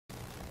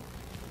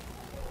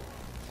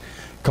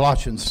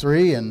Colossians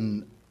 3,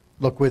 and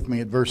look with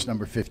me at verse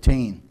number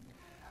 15.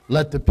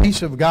 Let the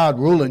peace of God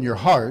rule in your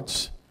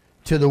hearts,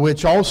 to the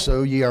which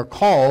also ye are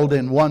called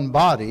in one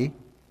body,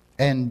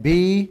 and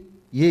be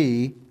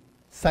ye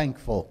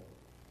thankful.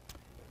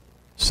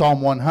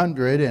 Psalm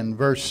 100 and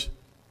verse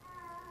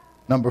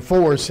number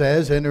 4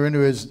 says, enter into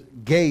his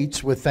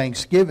gates with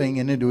thanksgiving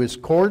and into his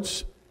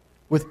courts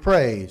with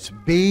praise.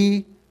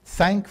 Be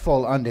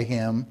thankful unto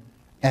him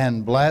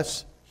and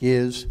bless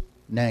his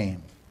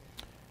name.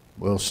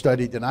 We'll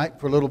study tonight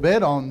for a little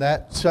bit on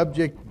that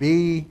subject,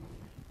 be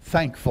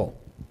thankful.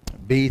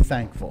 Be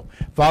thankful.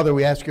 Father,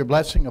 we ask your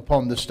blessing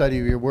upon the study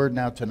of your word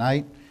now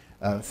tonight.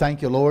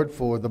 Thank you, Lord,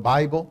 for the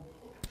Bible.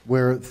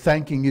 We're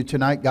thanking you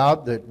tonight,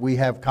 God, that we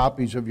have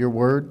copies of your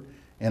word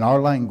in our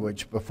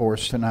language before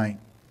us tonight.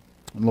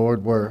 And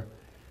Lord, we're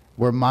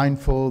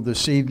mindful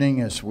this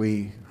evening as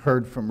we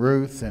heard from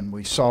Ruth and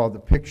we saw the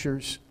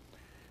pictures,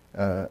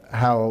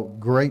 how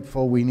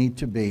grateful we need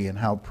to be and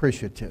how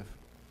appreciative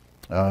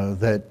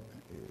that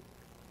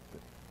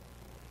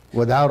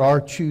without our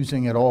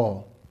choosing at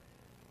all,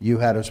 you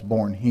had us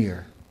born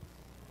here.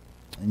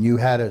 And you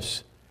had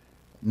us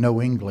know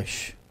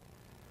English.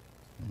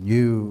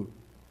 You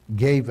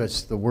gave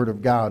us the Word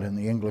of God in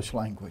the English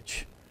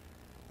language.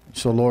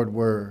 So, Lord,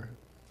 we're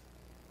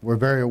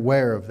very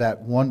aware of that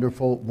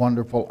wonderful,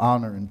 wonderful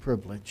honor and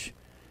privilege.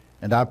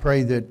 And I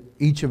pray that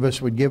each of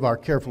us would give our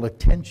careful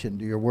attention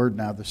to your Word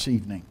now this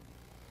evening.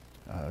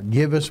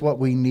 Give us what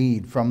we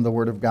need from the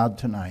Word of God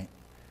tonight.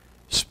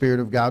 Spirit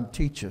of God,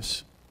 teach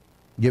us.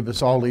 Give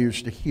us all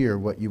ears to hear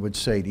what you would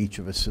say to each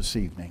of us this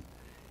evening.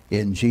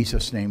 In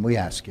Jesus' name we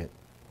ask it.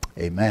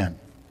 Amen.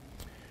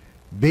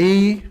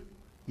 Be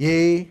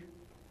ye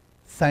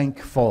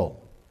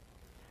thankful.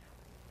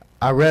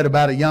 I read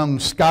about a young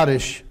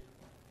Scottish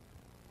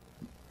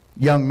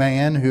young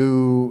man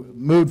who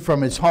moved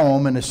from his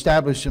home and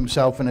established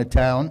himself in a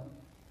town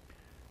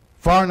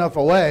far enough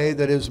away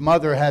that his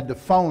mother had to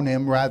phone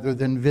him rather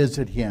than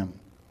visit him.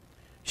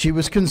 She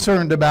was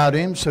concerned about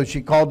him, so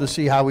she called to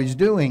see how he's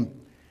doing.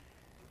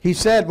 He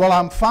said, well,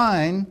 I'm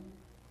fine,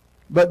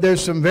 but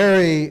there's some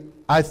very,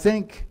 I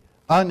think,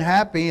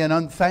 unhappy and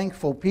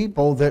unthankful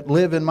people that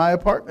live in my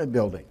apartment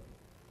building.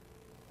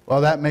 Well,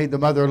 that made the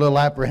mother a little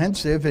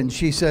apprehensive, and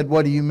she said,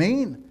 what do you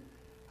mean?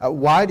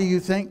 Why do you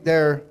think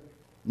they're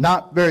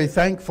not very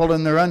thankful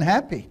and they're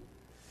unhappy?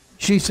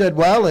 She said,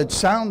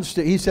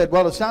 he said,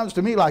 well, it sounds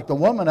to me like the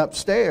woman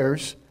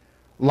upstairs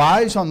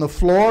lies on the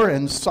floor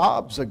and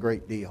sobs a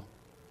great deal.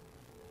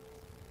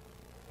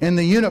 In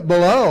the unit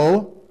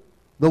below,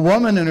 the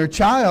woman and her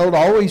child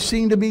always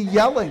seem to be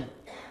yelling.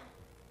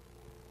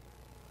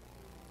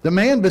 The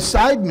man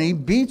beside me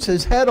beats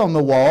his head on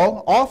the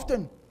wall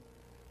often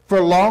for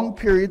long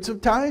periods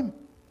of time.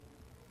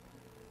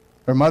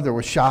 Her mother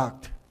was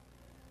shocked.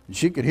 And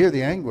she could hear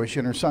the anguish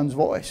in her son's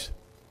voice.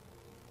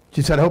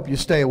 She said, I hope you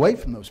stay away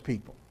from those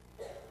people.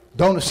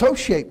 Don't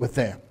associate with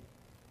them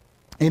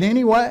in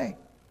any way.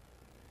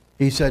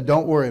 He said,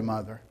 don't worry,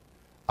 Mother.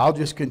 I'll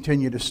just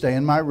continue to stay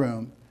in my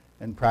room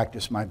and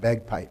practice my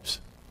bagpipes.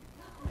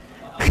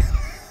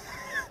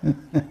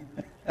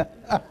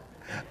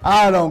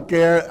 I don't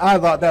care. I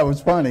thought that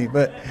was funny,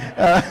 but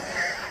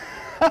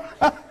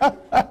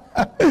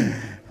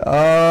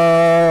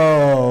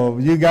oh,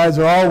 you guys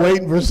are all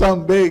waiting for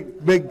some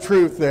big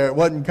truth there. It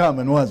wasn't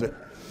coming, was it?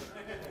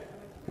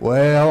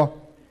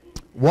 Well,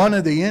 one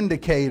of the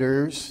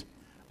indicators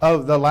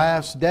of the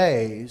last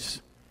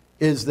days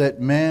is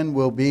that men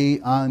will be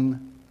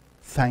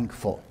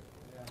unthankful.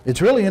 It's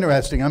really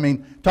interesting. I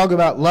mean, talk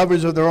about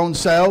lovers of their own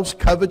selves,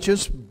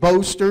 covetous,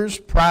 boasters,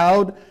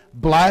 proud,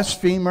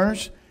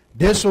 blasphemers,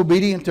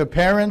 disobedient to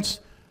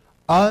parents,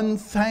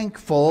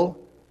 unthankful,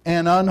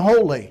 and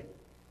unholy.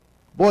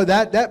 Boy,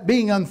 that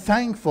being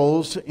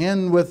unthankful's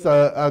in with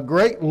a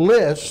great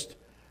list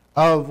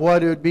of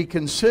what would be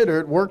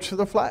considered works of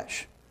the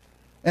flesh.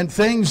 And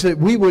things that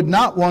we would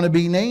not want to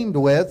be named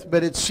with,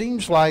 but it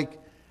seems like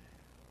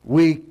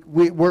we're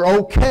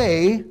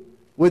okay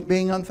with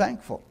being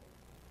unthankful.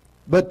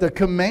 But the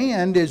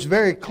command is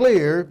very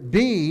clear,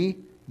 be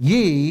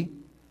ye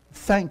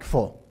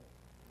thankful.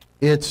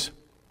 It's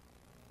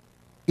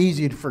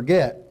easy to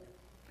forget.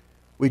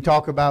 We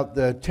talk about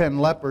the 10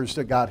 lepers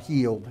that got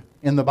healed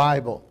in the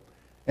Bible.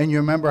 And you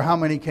remember how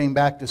many came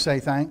back to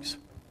say thanks?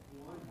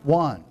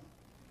 One.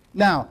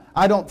 Now,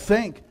 I don't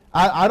think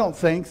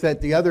that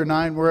the other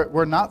 9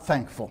 were not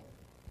thankful.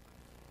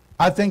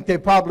 I think they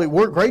probably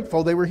were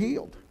grateful they were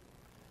healed.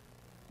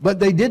 But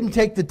they didn't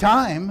take the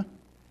time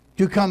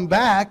to come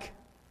back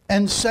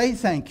and say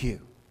thank you.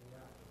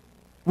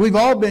 We've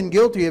all been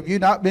guilty. Have you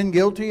not been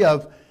guilty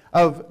of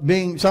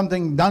being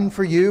something done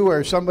for you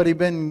or somebody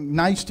been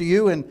nice to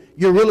you and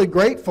you're really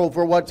grateful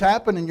for what's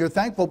happened and you're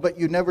thankful, but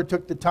you never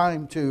took the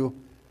time to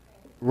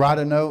write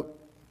a note,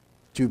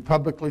 to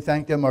publicly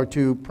thank them or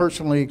to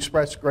personally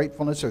express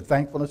gratefulness or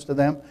thankfulness to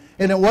them?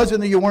 And it wasn't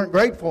that you weren't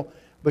grateful,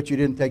 but you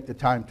didn't take the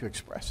time to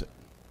express it.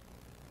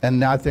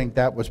 And I think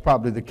that was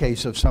probably the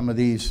case of some of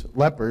these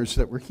lepers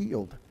that were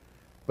healed.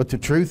 But the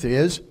truth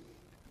is,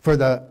 for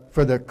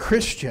the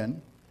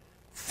Christian,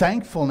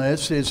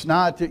 Thankfulness is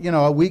not,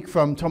 a week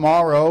from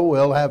tomorrow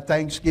we'll have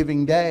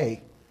Thanksgiving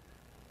Day.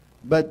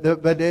 But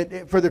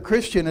for the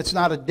Christian, it's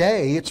not a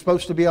day. It's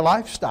supposed to be a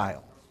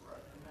lifestyle.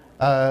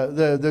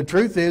 The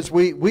truth is,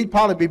 we'd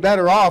probably be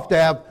better off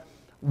to have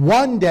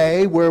one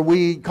day where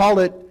we call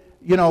it,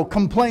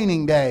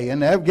 complaining day,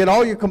 and get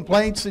all your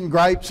complaints and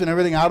gripes and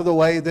everything out of the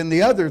way. Then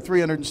the other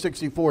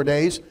 364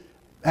 days,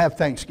 have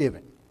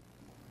Thanksgiving.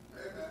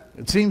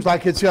 It seems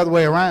like it's the other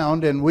way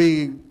around, and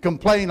we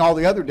complain all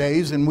the other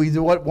days, and we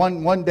do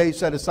one day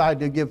set aside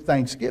to give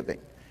Thanksgiving.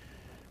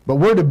 But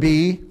we're to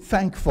be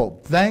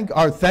thankful.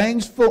 Our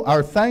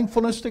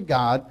thankfulness to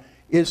God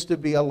is to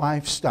be a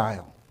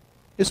lifestyle.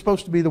 It's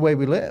supposed to be the way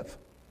we live.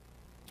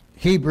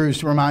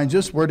 Hebrews reminds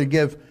us we're to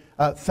give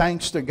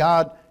thanks to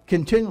God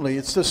continually.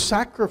 It's the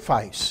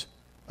sacrifice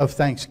of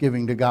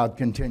thanksgiving to God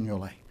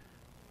continually.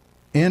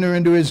 Enter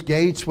into his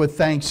gates with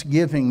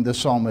thanksgiving, the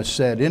psalmist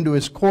said. Into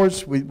his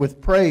courts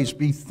with praise.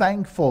 Be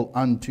thankful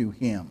unto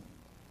him.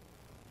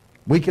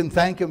 We can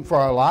thank him for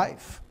our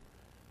life.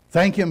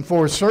 Thank him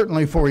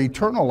certainly for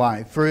eternal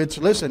life. For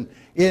listen,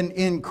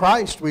 in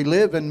Christ we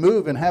live and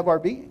move and have our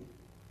being.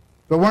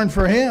 If it weren't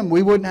for him,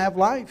 we wouldn't have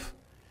life.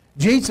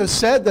 Jesus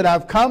said that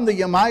I've come that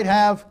you might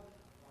have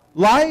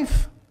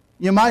life.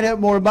 You might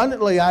have more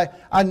abundantly.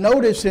 I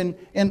notice and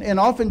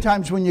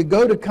oftentimes when you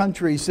go to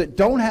countries that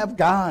don't have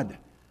God,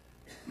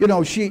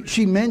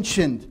 she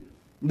mentioned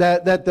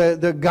that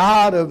the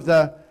God of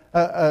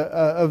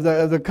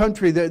the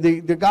country,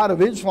 the God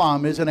of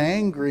Islam, is an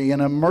angry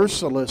and a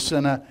merciless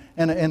and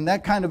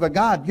that kind of a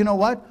God. You know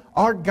what?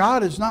 Our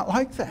God is not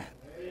like that.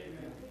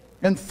 Amen.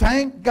 And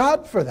thank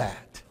God for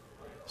that.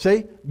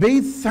 See,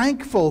 be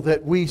thankful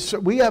that we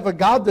have a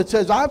God that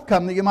says, I've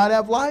come that you might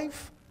have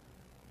life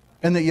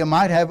and that you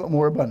might have it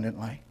more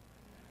abundantly.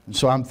 And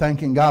so I'm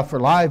thanking God for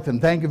life and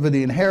thanking for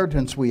the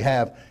inheritance we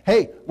have.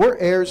 Hey, we're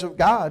heirs of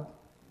God.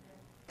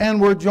 And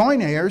we're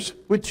joint heirs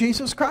with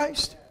Jesus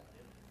Christ.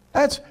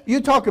 You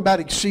talk about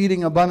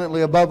exceeding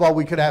abundantly above all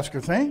we could ask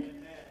or think.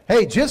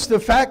 Hey, just the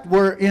fact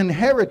we're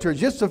inheritors,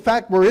 just the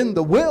fact we're in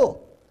the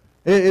will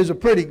is a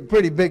pretty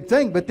big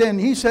thing. But then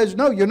he says,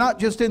 no, you're not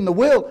just in the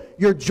will,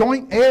 you're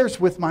joint heirs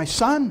with my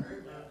Son.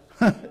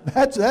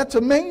 That's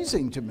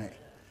amazing to me.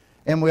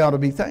 And we ought to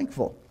be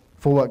thankful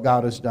for what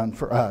God has done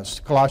for us.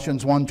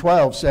 Colossians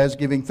 1:12 says,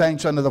 giving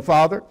thanks unto the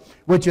Father,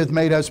 which hath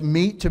made us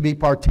meet to be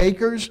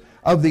partakers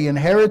of the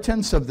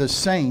inheritance of the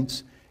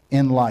saints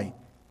in light.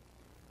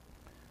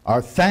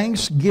 Our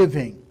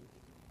thanksgiving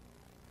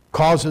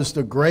causes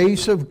the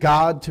grace of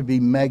God to be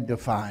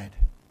magnified.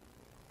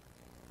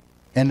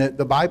 And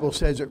the Bible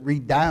says it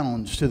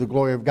redounds to the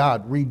glory of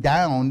God.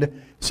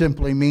 Redound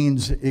simply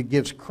means it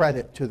gives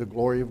credit to the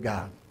glory of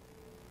God.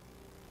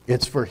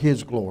 It's for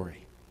his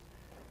glory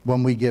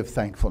when we give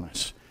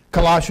thankfulness.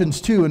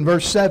 Colossians 2 and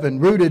verse 7,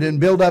 rooted and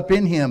built up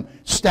in him,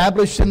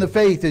 established in the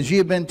faith as ye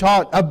have been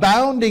taught,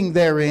 abounding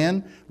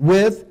therein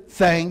with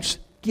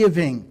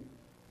thanksgiving.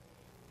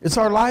 It's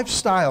our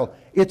lifestyle.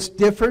 It's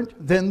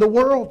different than the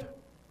world.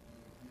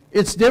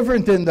 It's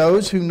different than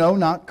those who know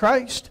not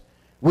Christ.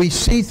 We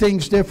see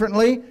things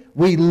differently,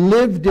 we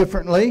live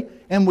differently,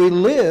 and we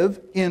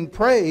live in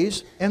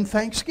praise and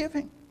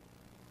thanksgiving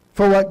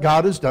for what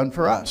God has done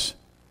for us.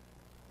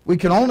 We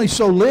can only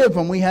so live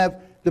when we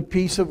have the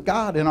peace of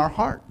God in our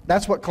heart.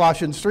 That's what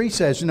Colossians 3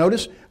 says.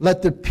 Notice,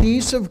 let the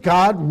peace of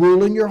God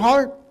rule in your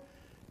heart,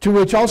 to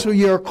which also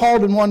ye are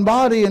called in one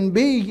body, and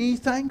be ye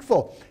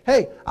thankful.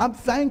 Hey, I'm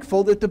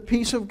thankful that the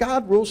peace of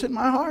God rules in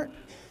my heart.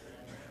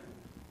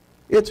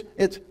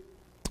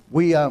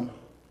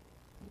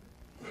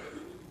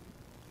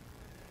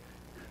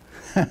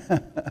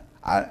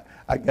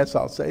 I guess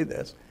I'll say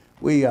this.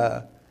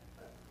 We're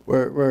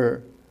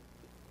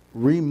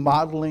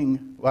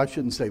remodeling, well, I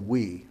shouldn't say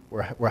we.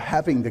 We're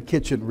having the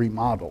kitchen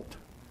remodeled.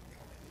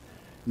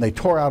 And they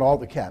tore out all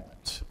the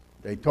cabinets.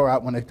 When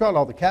they tore out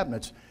all the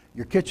cabinets,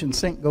 your kitchen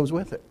sink goes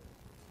with it.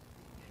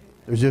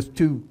 There's just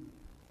two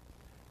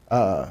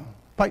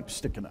pipes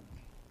sticking up.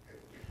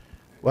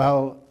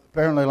 Well,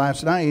 apparently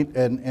last night,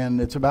 and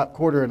it's about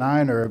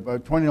 8:45 or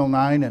about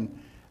 9:20, and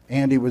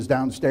Andy was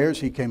downstairs.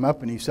 He came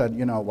up and he said,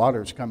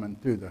 water's coming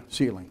through the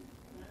ceiling.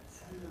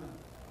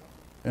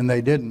 And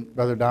they didn't,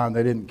 Brother Don,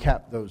 they didn't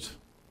cap those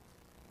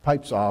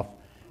pipes off.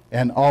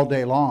 And all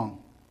day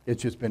long,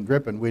 it's just been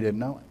dripping. We didn't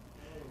know it.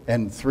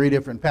 And 3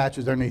 different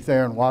patches underneath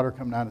there and water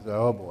coming down. I said,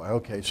 oh boy,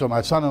 okay. So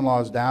my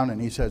son-in-law is down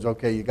and he says,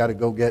 okay, you got to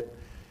go get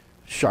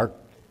shark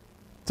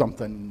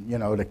something,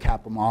 to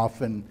cap them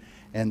off. And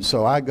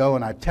so I go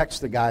and I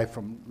text the guy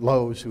from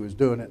Lowe's who was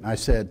doing it. And I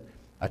said,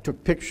 I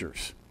took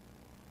pictures.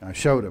 And I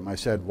showed him. I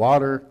said,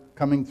 water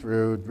coming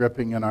through,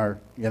 dripping in our,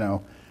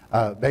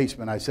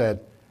 basement. I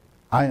said,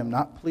 I am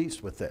not pleased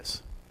with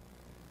this.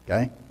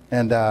 Okay?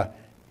 And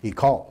he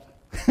called.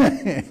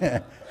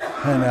 And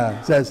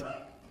says,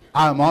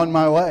 I'm on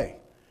my way.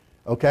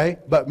 Okay?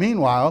 But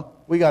meanwhile,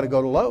 we got to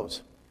go to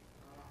Lowe's.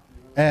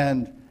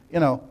 And,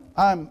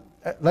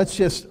 let's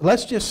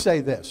just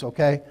say this,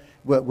 okay?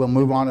 We'll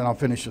move on and I'll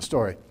finish the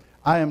story.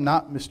 I am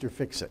not Mr.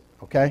 Fix-It,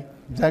 okay?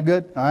 Is that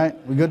good? All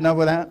right? We good enough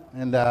with that?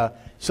 And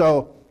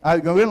so I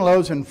go in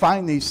Lowe's and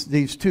find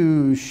these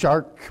two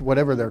shark,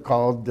 whatever they're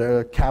called,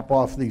 cap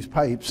off these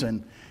pipes.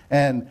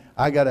 And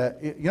I got to,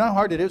 you know how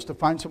hard it is to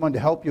find someone to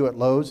help you at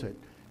Lowe's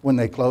when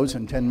they close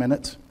in 10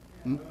 minutes?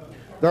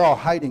 They're all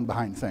hiding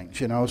behind things,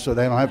 you know, so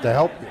they don't have to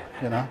help you,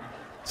 you know.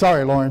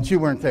 Sorry, Lawrence, you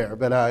weren't there,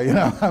 but, you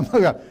know, I'm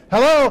like,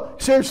 hello?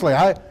 Seriously,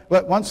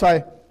 but once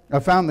I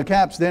found the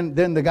caps, then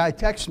the guy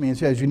texts me and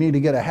says, you need to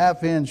get a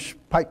 1/2-inch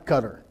pipe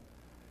cutter,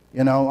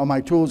 you know, or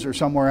my tools are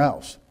somewhere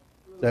else.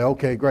 Say,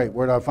 okay, great,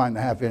 where do I find the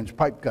 1/2-inch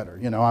pipe cutter?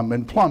 You know, I'm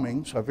in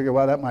plumbing, so I figured,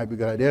 well, that might be a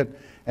good idea.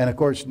 And, of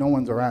course, no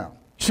one's around.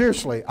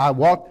 Seriously,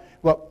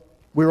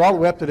 we were all the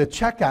way up to the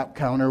checkout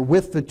counter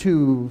with the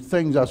two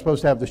things I was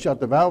supposed to have to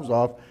shut the valves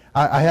off.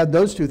 I had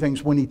those two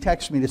things when he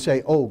texted me to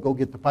say, oh, go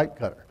get the pipe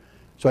cutter.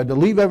 So I had to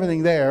leave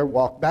everything there,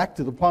 walk back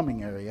to the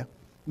plumbing area.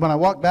 When I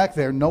walked back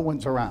there, no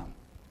one's around.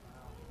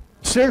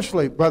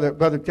 Seriously,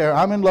 Brother Terry,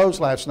 I'm in Lowe's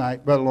last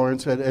night, Brother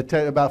Lawrence, at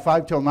about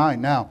 5 till 9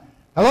 now.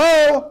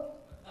 Hello?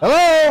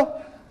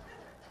 Hello?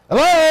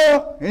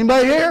 Hello?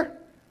 Anybody here?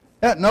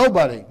 Yeah,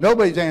 nobody.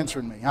 Nobody's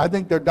answering me. I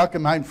think they're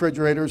ducking behind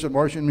refrigerators and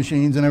washing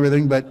machines and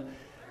everything, but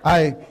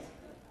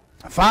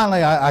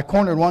finally I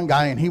cornered one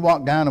guy and he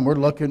walked down and we're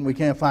looking, we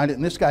can't find it.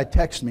 And this guy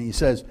texts me, he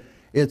says,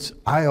 it's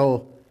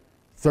aisle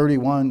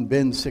 31,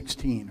 bin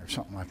 16 or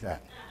something like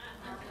that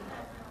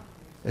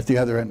at the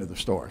other end of the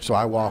store. So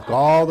I walk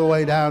all the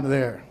way down to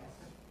there.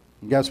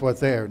 And guess what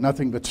there?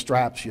 Nothing but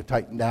straps you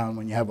tighten down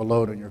when you have a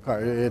load on your car.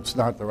 It's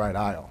not the right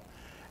aisle.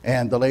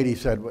 And the lady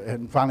said,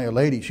 and finally a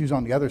lady, she was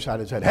on the other side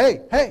and said,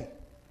 hey.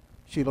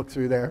 She looked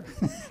through there.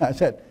 I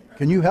said,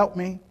 can you help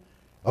me?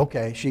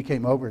 Okay. She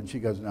came over and she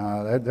goes,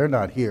 no, they're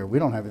not here. We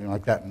don't have anything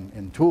like that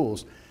in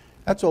tools.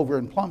 That's over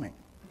in plumbing.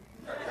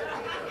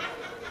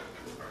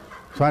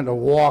 Trying to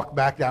walk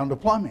back down to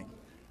plumbing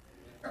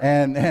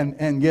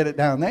and get it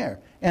down there.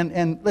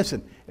 And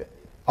listen,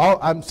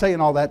 I'm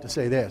saying all that to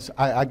say this.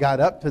 I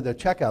got up to the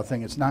checkout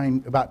thing. It's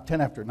about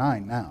 10 after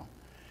 9 now.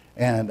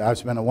 And I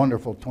spent a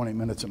wonderful 20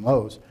 minutes in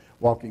Lowe's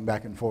walking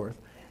back and forth.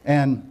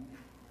 And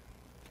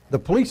the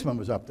policeman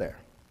was up there.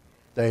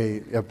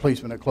 A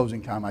policeman at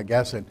closing time, I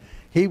guess. And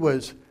he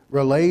was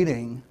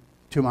relating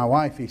to my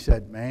wife. He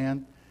said,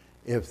 man,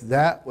 if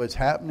that was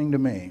happening to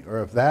me,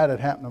 or if that had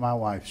happened to my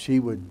wife,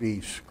 she would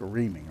be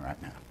screaming right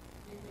now.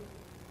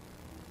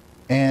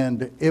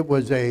 And it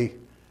was a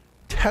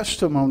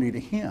testimony to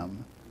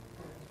him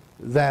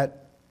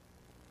that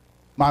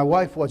my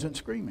wife wasn't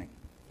screaming.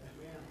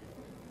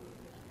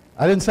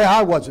 I didn't say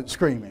I wasn't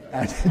screaming.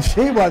 I said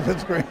she wasn't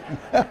screaming.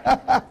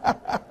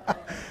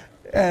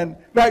 And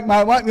in fact,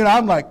 my wife, you know,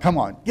 I'm like, come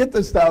on, get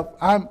this stuff.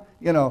 I'm,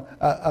 you know,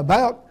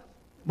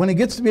 when it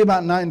gets to be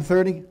about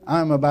 9:30,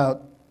 I'm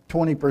about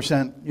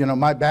 20%. You know,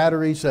 my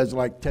battery says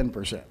like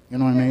 10%. You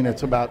know what I mean?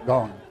 It's about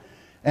gone.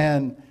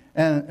 And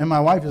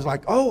my wife is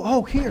like,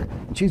 oh, here.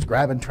 And she's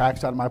grabbing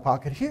tracts out of my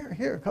pocket.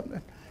 Here,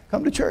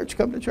 come to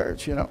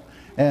church, you know.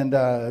 And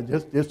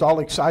just all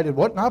excited.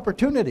 What an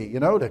opportunity, you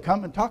know, to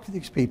come and talk to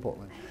these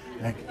people.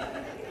 And,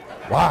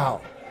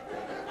 wow.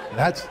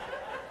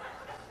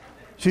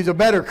 She's a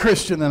better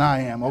Christian than I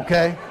am,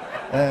 okay?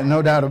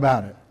 No doubt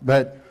about it.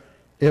 But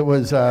it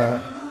was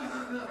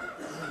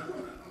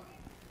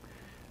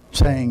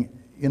saying,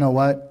 you know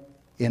what?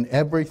 In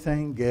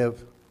everything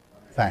give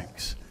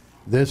thanks.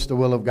 This the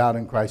will of God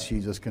in Christ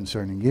Jesus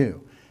concerning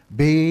you.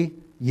 Be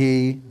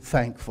ye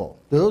thankful.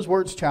 Do those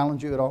words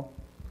challenge you at all?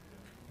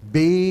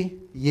 Be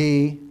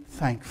ye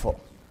thankful.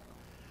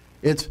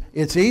 It's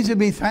easy to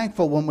be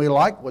thankful when we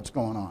like what's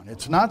going on.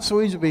 It's not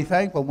so easy to be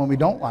thankful when we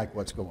don't like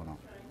what's going on.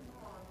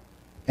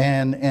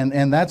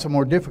 And that's a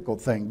more difficult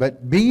thing.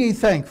 But be ye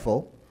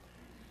thankful.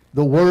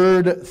 The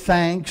word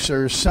thanks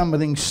or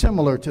something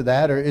similar to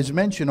that is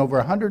mentioned over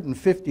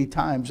 150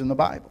 times in the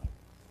Bible.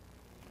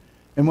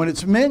 And when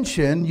it's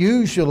mentioned,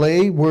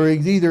 usually we're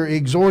either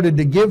exhorted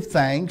to give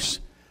thanks,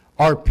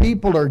 or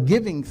people are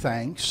giving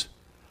thanks,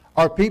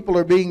 or people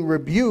are being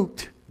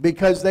rebuked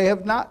because they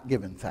have not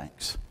given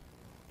thanks,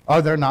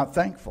 or they're not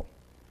thankful.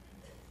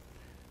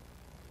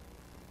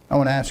 I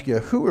want to ask you,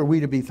 who are we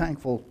to be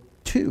thankful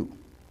to?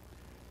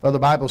 Well, the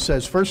Bible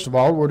says, first of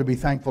all, we're to be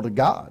thankful to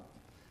God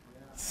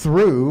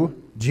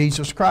through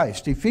Jesus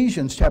Christ.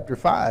 Ephesians chapter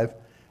 5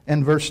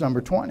 and verse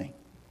number 20.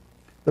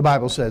 The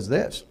Bible says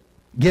this,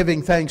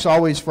 giving thanks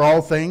always for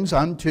all things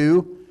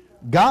unto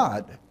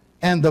God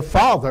and the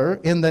Father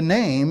in the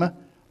name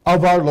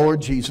of our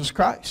Lord Jesus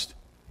Christ.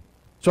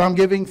 So I'm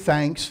giving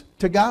thanks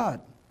to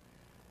God.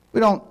 We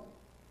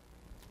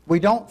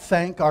don't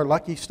thank our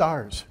lucky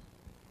stars.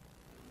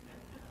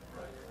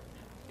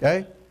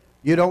 Okay?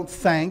 You don't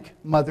thank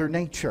Mother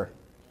Nature.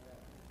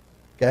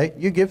 Okay?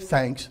 You give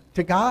thanks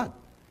to God.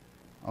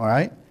 All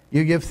right?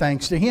 You give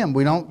thanks to Him.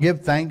 We don't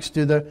give thanks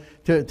to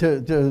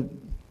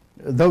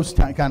those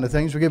kind of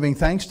things. We're giving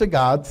thanks to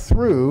God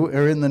through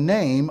or in the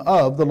name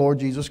of the Lord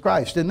Jesus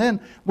Christ. And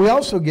then we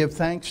also give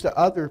thanks to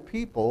other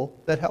people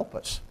that help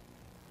us.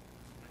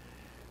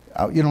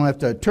 You don't have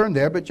to turn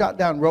there, but jot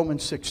down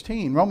Romans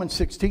 16. Romans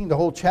 16, the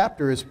whole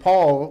chapter is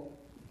Paul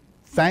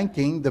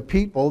thanking the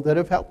people that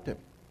have helped him.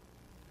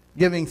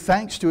 giving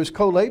thanks to his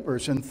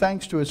co-laborers and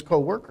thanks to his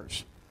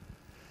co-workers.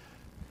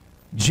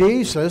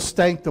 Jesus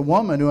thanked the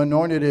woman who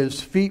anointed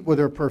his feet with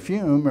her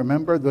perfume,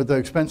 remember, the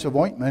expensive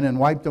ointment, and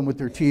wiped them with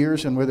her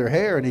tears and with her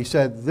hair. And he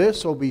said,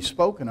 this will be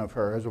spoken of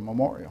her as a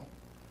memorial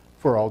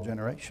for all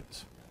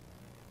generations.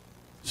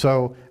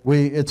 So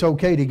it's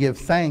okay to give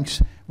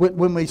thanks.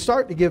 When we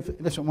start to give,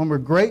 listen, when we're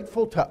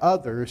grateful to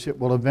others, it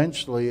will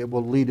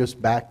lead us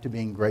back to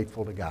being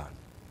grateful to God.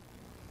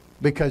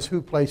 Because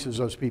who places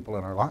those people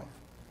in our life?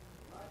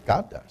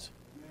 God does.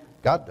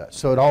 God does.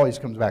 So it always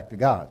comes back to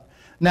God.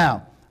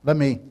 Now, let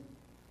me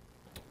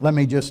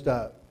just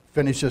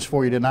finish this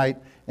for you tonight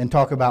and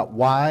talk about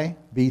why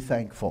be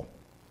thankful.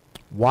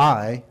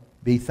 Why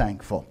be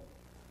thankful?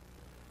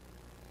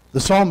 The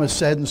psalmist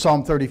said in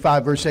Psalm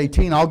 35, verse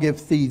 18, I'll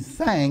give thee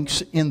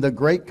thanks in the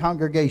great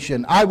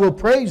congregation. I will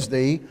praise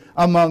thee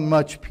among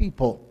much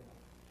people.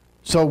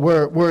 So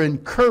we're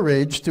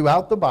encouraged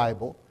throughout the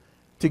Bible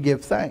to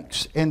give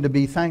thanks and to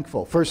be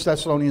thankful. 1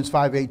 Thessalonians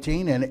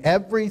 5:18, and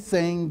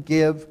everything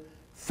give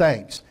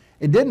thanks.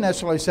 It didn't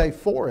necessarily say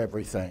for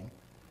everything,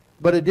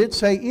 but it did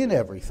say in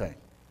everything.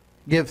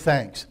 Give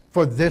thanks,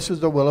 for this is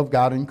the will of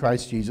God in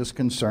Christ Jesus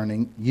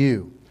concerning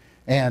you.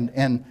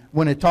 And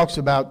when it talks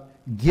about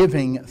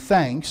giving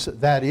thanks,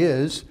 that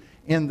is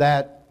in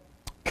that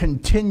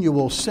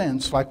continual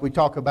sense, like we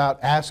talk about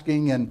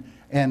asking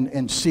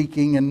and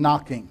seeking and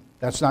knocking.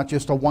 That's not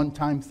just a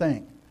one-time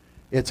thing.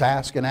 It's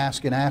ask and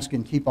ask and ask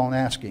and keep on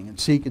asking, and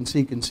seek and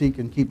seek and seek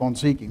and keep on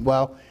seeking.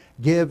 Well,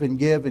 give and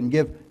give and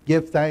give.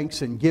 Give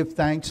thanks and give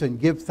thanks and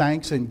give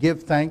thanks and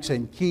give thanks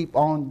and keep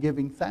on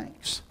giving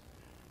thanks.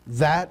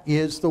 That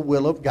is the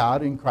will of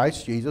God in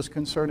Christ Jesus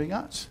concerning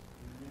us.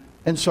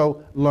 And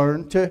so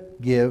learn to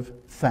give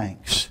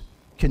thanks.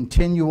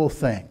 Continual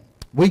thing.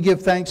 We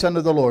give thanks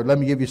unto the Lord. Let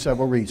me give you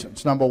several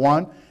reasons. Number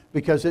one,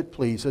 because it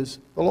pleases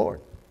the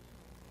Lord.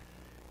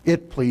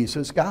 It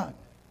pleases God.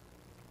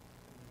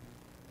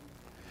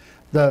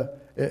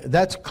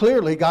 That's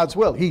clearly God's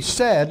will. He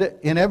said,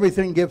 in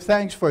everything give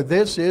thanks, for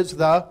this is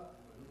the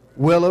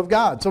will of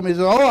God. Somebody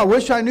says, oh, I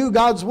wish I knew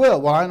God's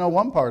will. Well, I know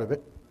one part of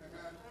it.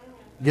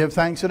 Give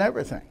thanks in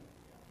everything.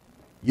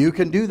 You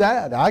can do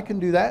that. I can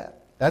do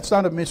that. That's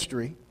not a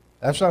mystery.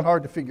 That's not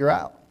hard to figure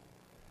out.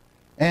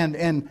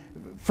 And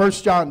 1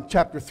 John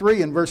chapter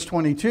 3 and verse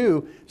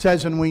 22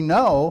 says, and we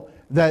know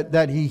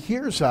that he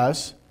hears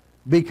us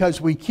because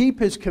we keep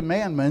his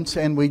commandments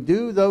and we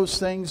do those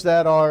things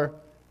that are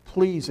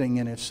pleasing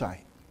in his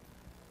sight.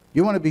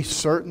 You want to be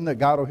certain that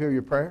God will hear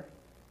your prayer?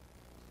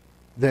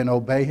 Then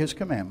obey his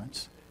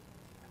commandments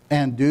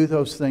and do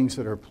those things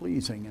that are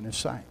pleasing in his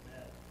sight.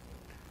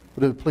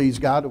 Would it please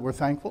God that we're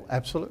thankful?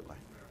 Absolutely.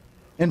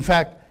 In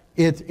fact,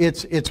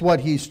 it's what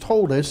he's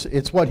told us.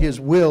 It's what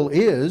his will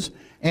is.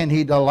 And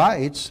he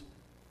delights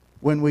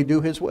when we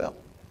do his will.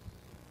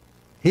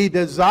 He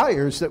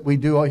desires that we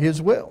do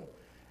his will.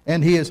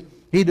 And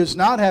he does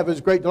not have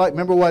his great delight.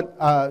 Remember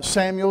what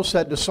Samuel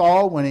said to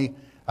Saul when he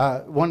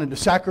wanted to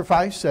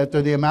sacrifice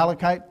after the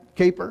Amalekite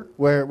caper,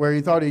 where he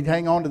thought he'd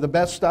hang on to the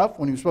best stuff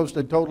when he was supposed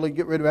to totally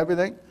get rid of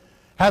everything?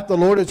 Hath the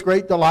Lord his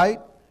great delight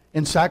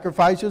in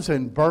sacrifices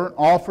and burnt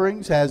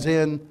offerings, as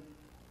in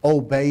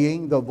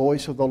obeying the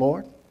voice of the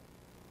Lord?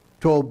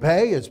 To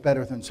obey is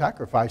better than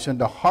sacrifice, and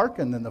to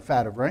hearken than the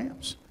fat of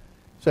rams.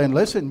 Saying,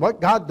 listen, what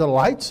God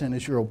delights in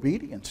is your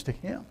obedience to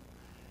him.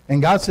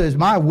 And God says,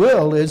 my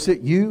will is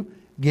that you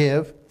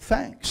give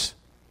thanks.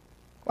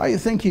 Why do you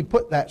think he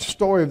put that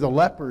story of the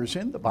lepers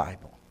in the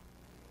Bible?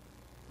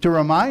 To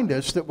remind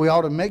us that we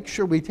ought to make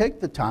sure we take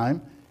the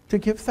time to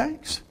give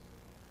thanks.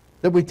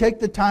 That we take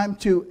the time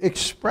to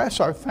express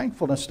our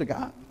thankfulness to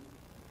God.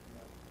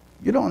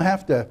 You don't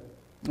have to,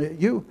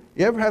 you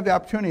ever have the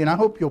opportunity, and I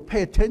hope you'll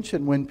pay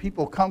attention when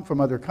people come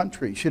from other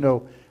countries. You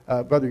know,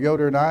 Brother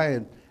Yoder and I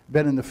had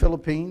been in the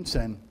Philippines,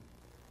 and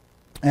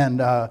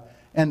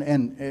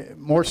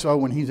more so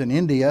when he's in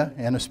India,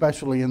 and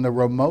especially in the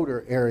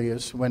remoter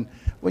areas. When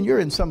you're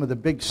in some of the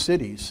big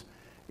cities,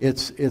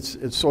 it's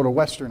sort of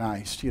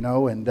westernized, you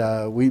know.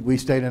 And we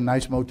stayed in a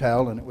nice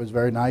motel, and it was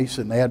very nice,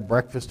 and they had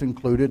breakfast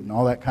included and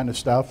all that kind of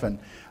stuff. And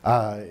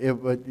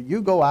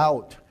you go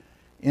out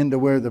into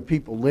where the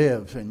people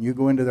live, and you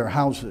go into their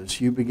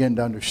houses, you begin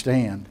to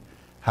understand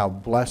how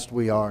blessed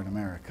we are in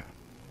America,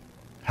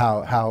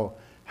 how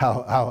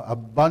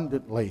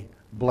abundantly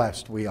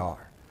blessed we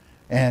are.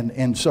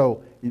 And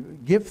so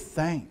give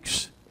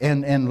thanks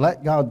and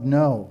let God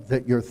know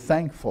that you're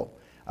thankful,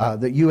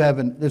 that you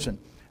haven't, listen,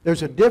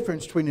 there's a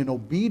difference between an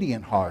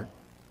obedient heart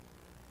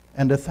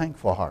and a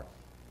thankful heart.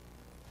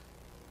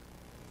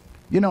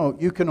 You know,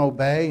 you can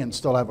obey and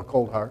still have a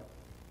cold heart.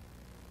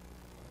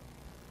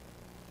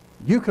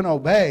 You can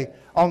obey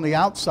on the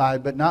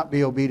outside but not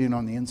be obedient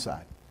on the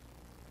inside.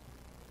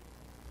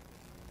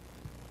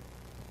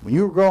 When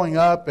you were growing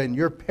up and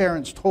your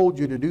parents told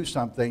you to do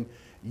something,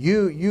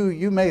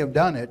 you may have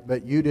done it,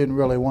 but you didn't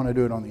really want to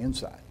do it on the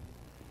inside.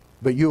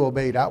 But you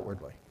obeyed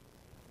outwardly.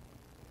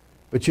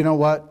 But you know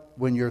what?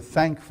 When you're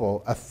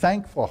thankful, a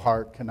thankful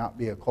heart cannot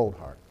be a cold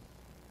heart.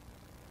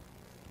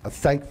 A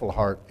thankful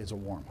heart is a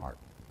warm heart.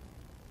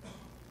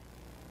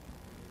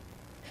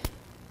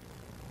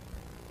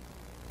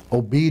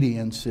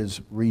 Obedience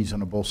is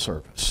reasonable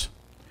service.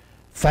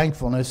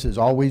 Thankfulness is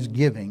always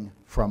giving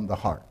from the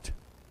heart.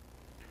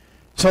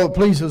 So it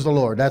pleases the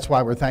Lord. That's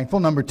why we're thankful.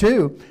 Number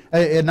two,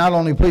 it not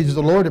only pleases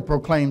the Lord, it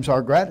proclaims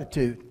our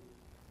gratitude.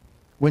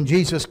 When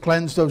Jesus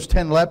cleansed those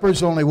 10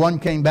 lepers, only one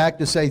came back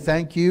to say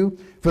thank you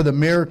for the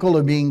miracle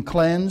of being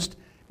cleansed.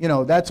 You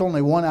know, that's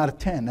only 1 out of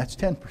 10. That's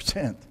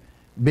 10%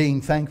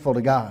 being thankful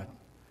to God.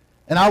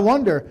 And I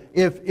wonder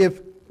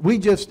if we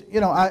just,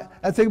 you know,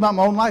 I think about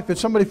my own life. If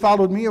somebody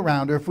followed me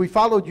around, or if we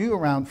followed you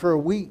around for a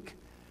week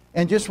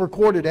and just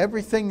recorded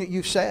everything that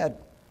you said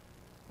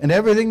and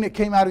everything that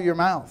came out of your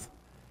mouth,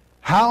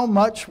 how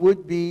much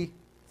would be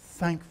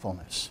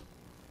thankfulness?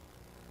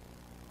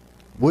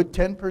 Would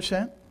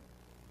 10%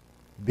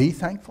 be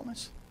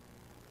thankfulness?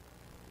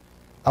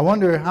 I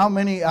wonder how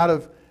many out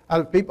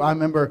of people. I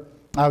remember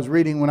I was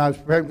reading when I was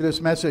preparing for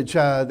this message,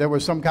 there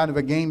was some kind of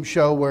a game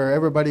show where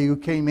everybody who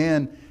came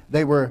in,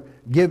 they were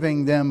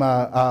giving them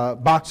a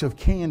box of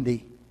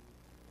candy.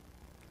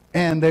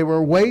 And they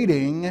were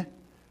waiting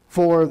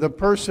for the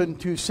person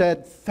to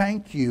said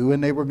thank you,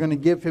 and they were going to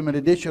give him an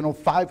additional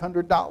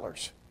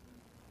 $500.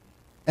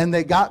 And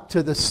they got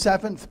to the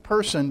 7th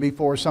person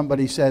before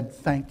somebody said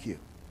thank you.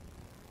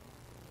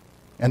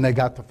 And they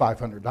got the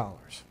 $500.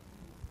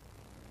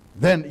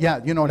 Then,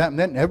 yeah, you know what happened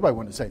then? Everybody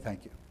wanted to say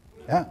thank you.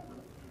 Yeah.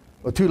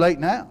 Well, too late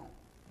now.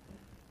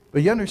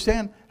 But you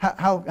understand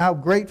how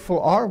grateful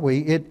are we?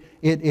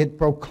 It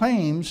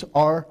proclaims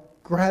our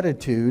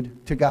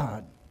gratitude to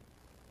God.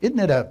 Isn't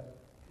it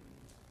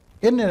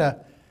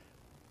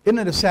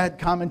a sad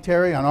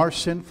commentary on our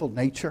sinful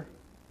nature?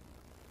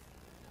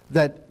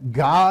 That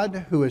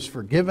God, who has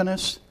forgiven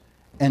us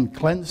and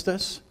cleansed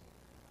us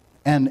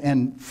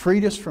and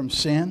freed us from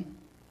sin,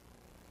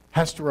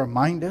 has to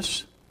remind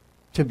us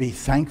to be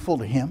thankful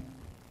to Him.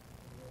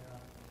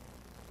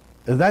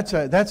 That's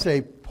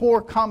a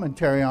poor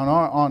commentary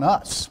on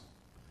us.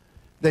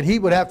 That He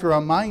would have to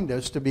remind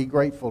us to be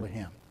grateful to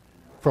Him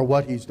for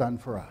what He's done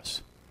for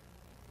us.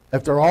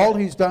 After all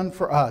He's done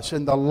for us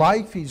and the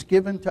life He's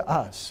given to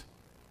us,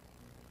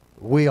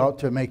 we ought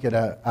to make it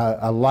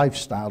a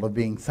lifestyle of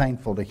being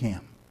thankful to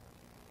Him.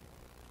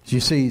 You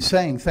see,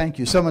 saying thank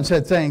you. Someone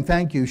said saying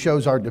thank you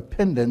shows our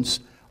dependence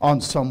on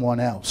someone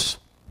else.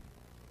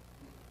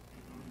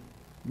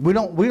 We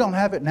don't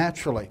have it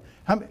naturally.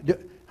 How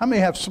many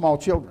have small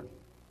children?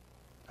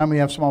 How many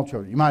have small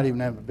children? You might even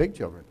have big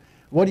children.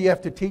 What do you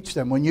have to teach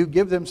them? When you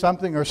give them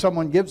something or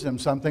someone gives them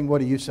something, what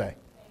do you say?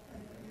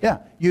 Yeah,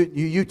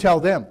 you tell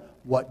them,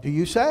 what do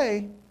you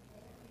say?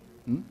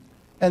 And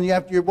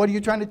what are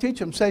you trying to teach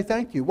them? Say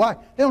thank you. Why?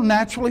 They don't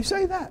naturally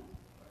say that.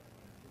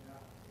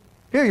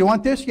 Here, you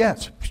want this?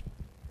 Yes.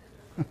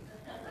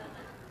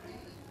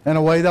 And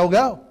away they'll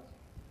go.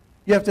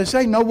 You have to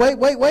say, no, wait.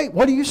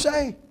 What do you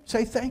say?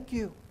 Say thank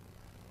you.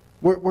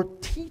 We're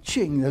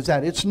teaching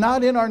that. It's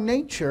not in our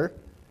nature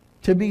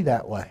to be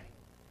that way.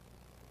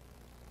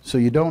 So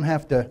you don't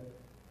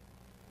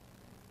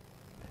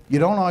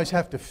always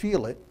have to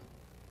feel it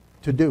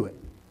to do it.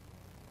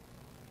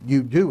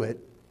 You do it,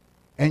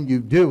 and you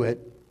do it,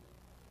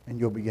 and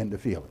you'll begin to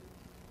feel it.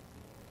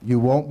 You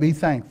won't be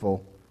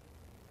thankful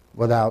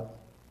without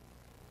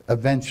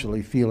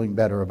eventually feeling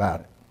better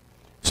about it.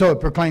 So it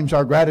proclaims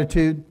our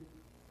gratitude.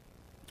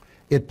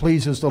 It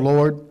pleases the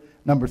Lord.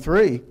 Number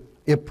 3,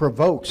 it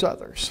provokes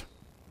others.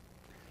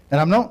 And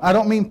I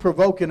don't mean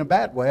provoke in a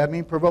bad way. I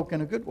mean provoke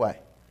in a good way.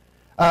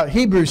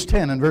 Hebrews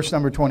 10 and verse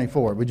number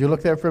 24. Would you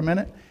look there for a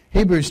minute?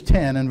 Hebrews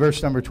 10 and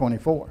verse number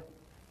 24.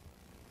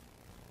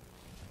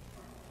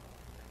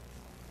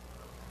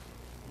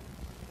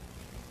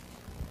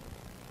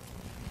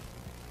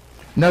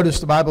 Notice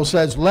the Bible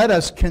says, let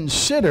us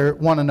consider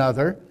one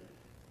another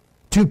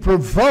to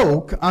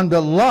provoke unto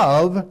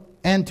love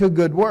and to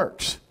good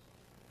works.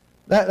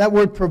 That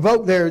word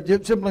provoke there,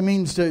 it simply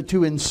means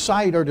to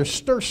incite or to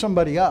stir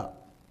somebody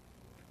up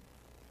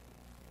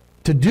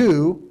to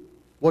do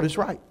what is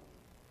right.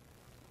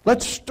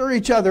 Let's stir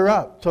each other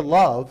up to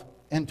love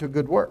and to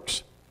good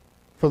works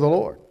for the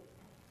Lord.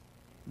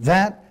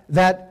 That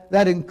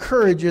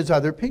encourages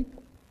other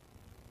people.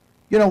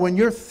 You know, when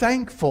you're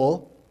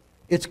thankful,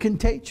 it's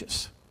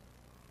contagious.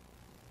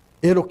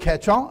 It'll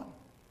catch on.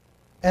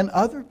 And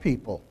other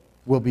people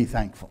will be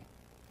thankful.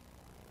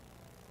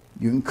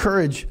 You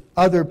encourage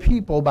other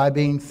people by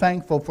being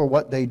thankful for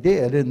what they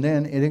did, and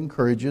then it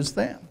encourages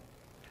them.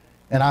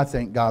 And I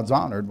think God's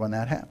honored when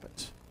that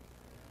happens.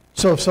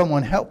 So if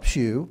someone helps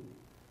you,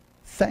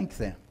 thank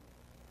them.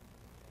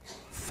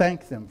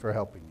 Thank them for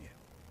helping you.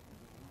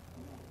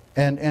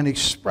 And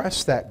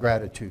express that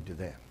gratitude to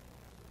them.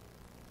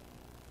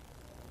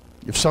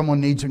 If someone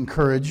needs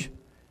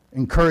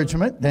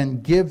encouragement,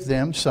 then give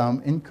them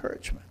some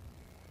encouragement.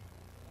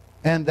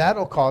 And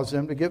that'll cause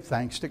them to give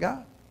thanks to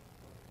God.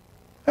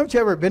 Haven't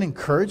you ever been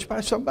encouraged by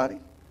somebody?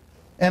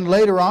 And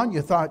later on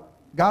you thought,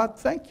 God,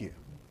 thank you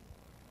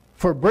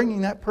for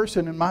bringing that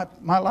person in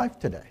my life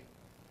today.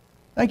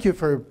 Thank you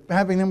for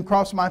having them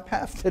cross my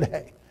path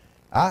today.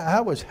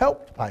 I was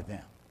helped by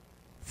them.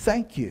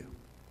 Thank you.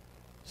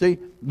 See,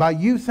 by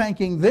you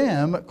thanking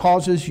them, it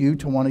causes you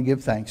to want to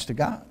give thanks to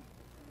God.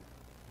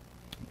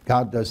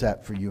 God does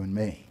that for you and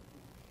me.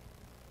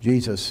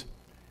 Jesus,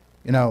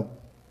 you know,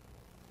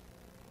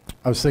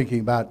 I was thinking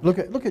about, look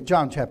at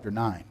John chapter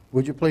 9,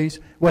 would you please?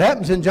 What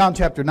happens in John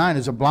chapter 9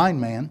 is a blind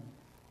man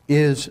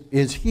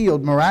is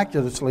healed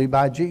miraculously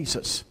by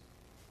Jesus.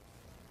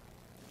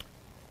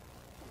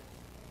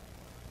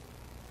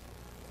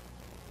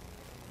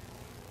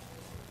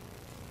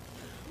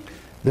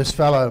 This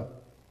fellow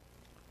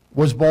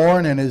was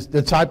born, and his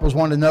disciples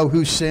wanted to know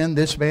who sinned,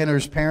 this man or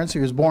his parents. He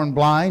was born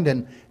blind,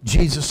 and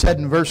Jesus said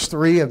in verse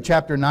 3 of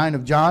chapter 9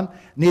 of John,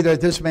 neither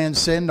that this man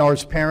sinned nor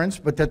his parents,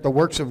 but that the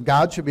works of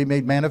God should be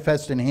made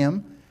manifest in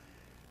him.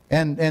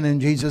 And then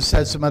Jesus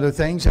said some other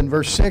things. In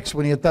verse 6,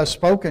 when he had thus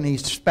spoken, he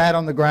spat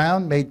on the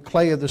ground, made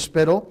clay of the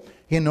spittle.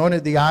 He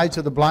anointed the eyes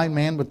of the blind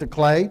man with the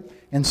clay,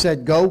 and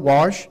said, go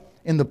wash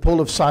in the pool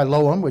of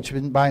Siloam, which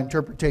by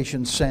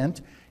interpretation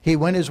sent. He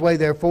went his way,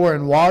 therefore,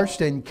 and washed,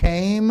 and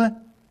came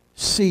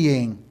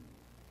seeing.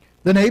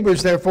 The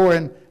neighbors, therefore,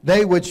 and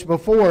they which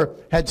before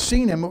had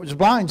seen him, who was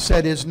blind,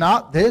 said, is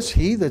not this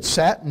he that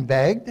sat and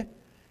begged?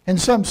 And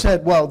some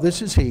said, well,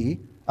 this is he.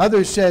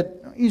 Others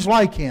said, he's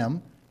like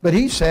him. But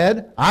he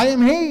said, I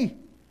am he.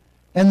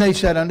 And they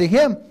said unto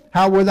him,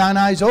 how were thine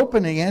eyes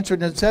opened? And he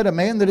answered and said, a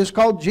man that is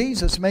called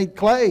Jesus made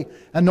clay,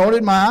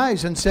 anointed my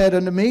eyes, and said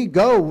unto me,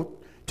 go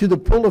to the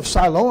pool of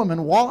Siloam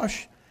and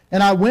wash.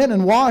 And I went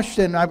and washed,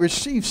 and I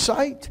received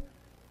sight.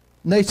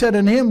 And they said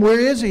unto him, where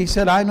is he? He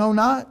said, I know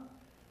not.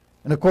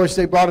 And of course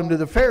they brought him to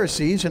the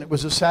Pharisees, and it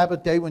was a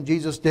Sabbath day when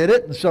Jesus did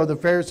it, and so the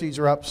Pharisees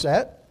are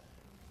upset.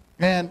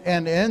 And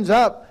it ends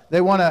up,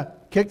 they want to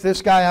kick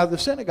this guy out of the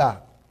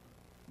synagogue.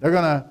 They're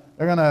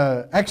going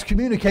to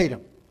excommunicate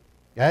him.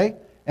 Okay?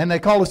 And they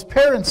call his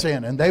parents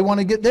in, and they want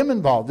to get them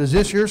involved. Is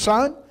this your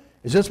son?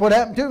 Is this what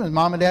happened to him? And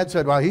mom and dad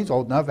said, well, he's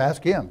old enough.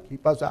 Ask him.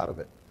 Keep us out of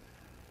it.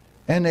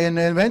 And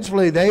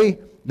eventually they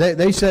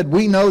said,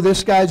 we know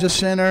this guy's a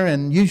sinner,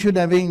 and you shouldn't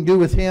have anything to do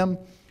with him.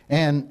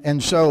 And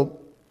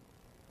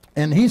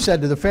he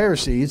said to the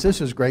Pharisees,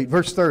 this is great,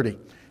 verse 30.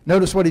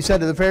 Notice what he said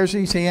to the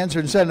Pharisees. He answered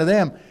and said to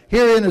them,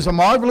 herein is a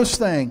marvelous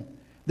thing,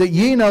 that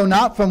ye know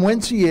not from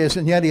whence he is,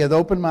 and yet he hath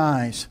opened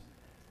my eyes.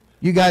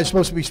 You guys are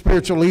supposed to be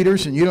spiritual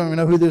leaders, and you don't even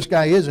know who this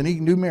guy is, and he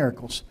can do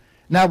miracles.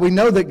 Now we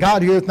know that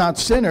God heareth not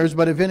sinners,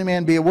 but if any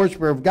man be a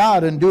worshiper of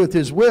God, and doeth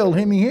his will,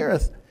 him he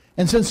heareth.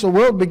 And since the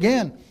world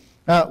began,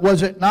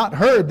 was it not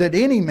heard that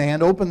any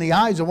man opened the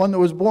eyes of one that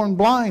was born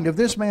blind? If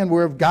this man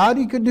were of God,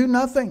 he could do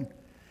nothing.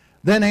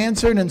 Then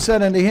answered and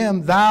said unto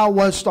him, thou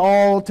wast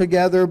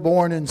altogether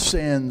born in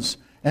sins,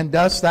 and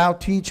dost thou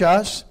teach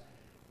us?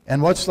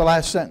 And what's the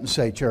last sentence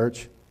say,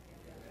 church?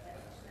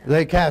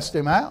 They cast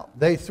him out.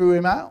 They threw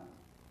him out.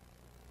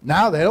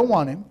 Now they don't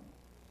want him.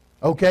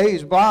 Okay,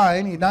 he's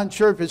blind. He's not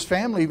sure if his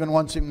family even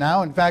wants him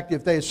now. In fact,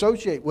 if they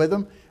associate with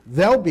him,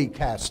 they'll be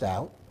cast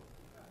out.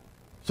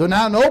 So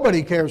now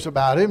nobody cares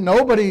about him.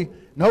 Nobody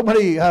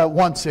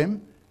wants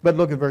him. But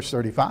look at verse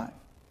 35.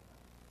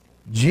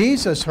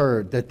 Jesus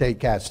heard that they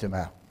cast him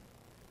out.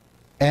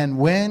 And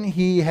when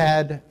he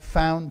had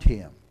found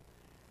him,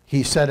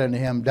 he said unto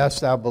him,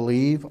 dost thou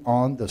believe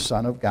on the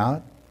Son of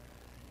God?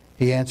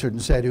 He answered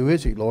and said, who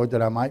is he, Lord,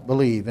 that I might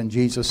believe? And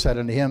Jesus said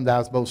unto him, thou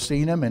hast both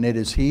seen him, and it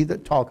is he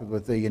that talketh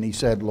with thee. And he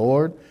said,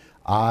 Lord,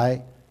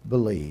 I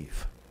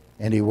believe.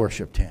 And he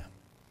worshipped him.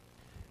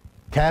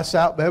 Cast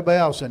out everybody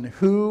else. And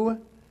who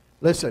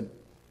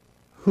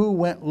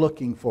went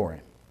looking for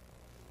him?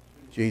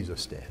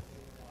 Jesus did.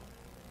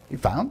 He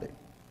found him.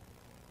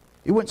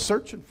 He went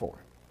searching for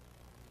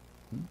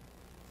him.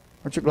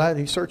 Aren't you glad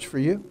he searched for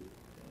you?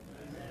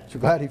 Aren't you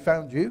glad he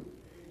found you?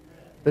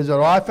 Is it,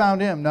 oh, I found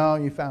him? No,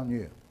 you found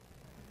you.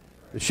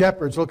 The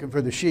shepherd's looking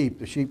for the sheep.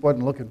 The sheep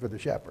wasn't looking for the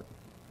shepherd.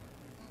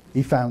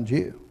 He found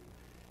you.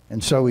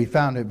 And so he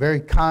found it very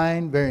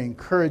kind, very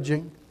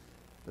encouraging.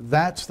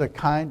 That's the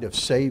kind of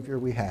Savior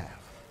we have.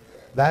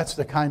 That's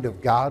the kind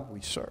of God we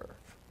serve.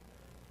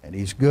 And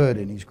he's good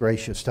and he's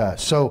gracious to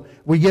us. So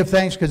we give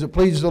thanks because it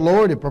pleases the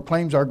Lord. It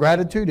proclaims our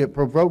gratitude. It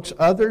provokes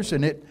others.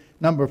 And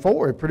number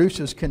 4, it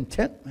produces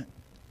contentment.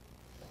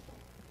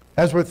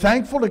 As we're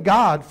thankful to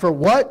God for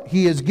what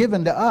he has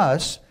given to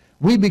us,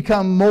 we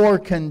become more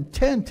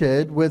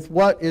contented with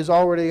what is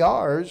already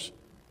ours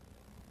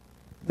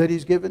that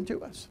he's given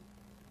to us.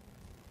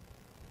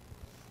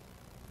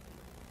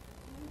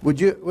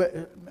 You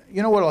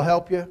know what will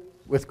help you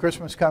with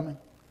Christmas coming?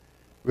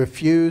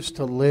 Refuse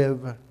to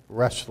live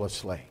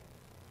restlessly.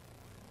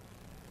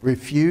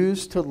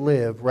 Refuse to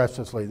live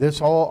restlessly.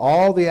 This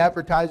all the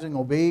advertising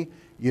will be,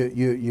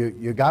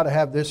 you got to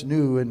have this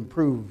new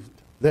improved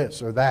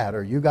this or that,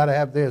 or you got to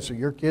have this, or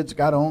your kids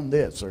got to own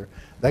this, or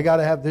they got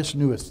to have this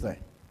newest thing.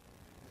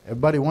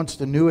 Everybody wants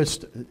the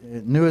newest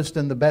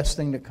and the best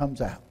thing that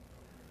comes out.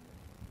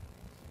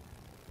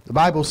 The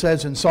Bible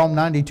says in Psalm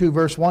 92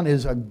 verse 1, it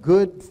is a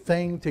good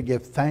thing to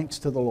give thanks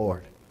to the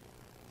Lord.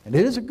 And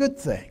it is a good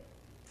thing.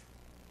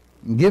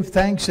 And give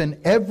thanks in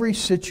every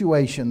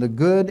situation, the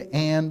good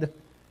and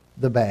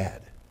the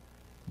bad.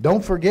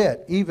 Don't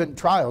forget, even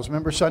trials.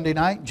 Remember Sunday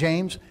night,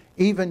 James?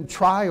 Even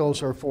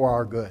trials are for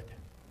our good.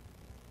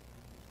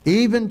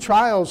 Even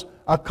trials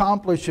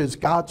accomplishes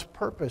God's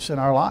purpose in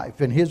our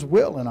life and His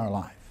will in our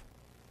life.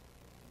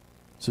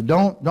 So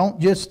don't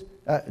just,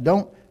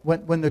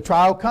 when the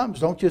trial comes,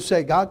 don't just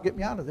say, God, get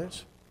me out of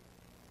this.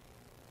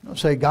 Don't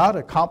say, God,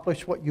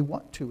 accomplish what you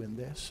want to in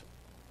this.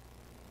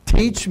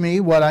 Teach me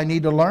what I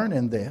need to learn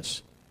in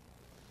this.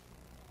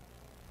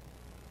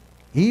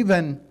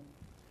 Even,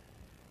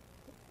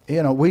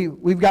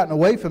 we've gotten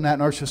away from that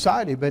in our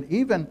society, but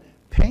even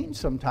pain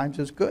sometimes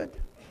is good.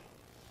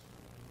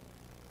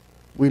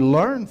 We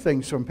learn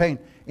things from pain.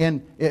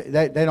 And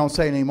they don't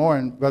say anymore,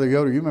 and Brother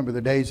Yoder, you remember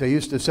the days they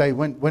used to say,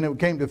 when it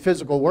came to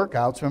physical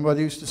workouts, remember what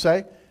they used to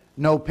say?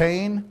 No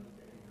pain,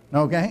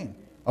 no gain.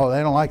 Oh,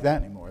 they don't like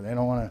that anymore. They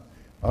don't want to,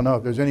 oh no,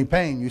 if there's any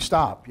pain, you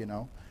stop,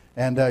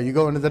 And you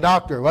go into the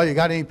doctor, well, you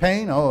got any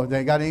pain? Oh,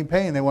 they got any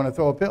pain, they want to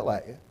throw a pill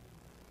at you.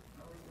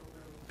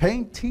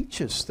 Pain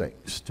teaches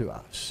things to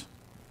us.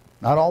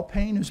 Not all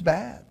pain is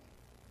bad.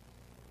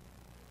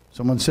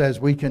 Someone says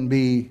we can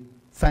be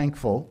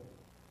thankful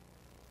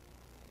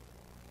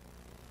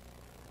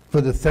for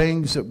the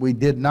things that we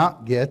did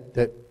not get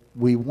that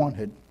we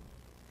wanted.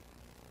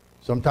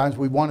 Sometimes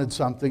we wanted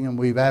something and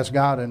we've asked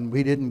God and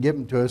we didn't give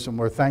them to us, and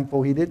we're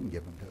thankful He didn't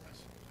give them to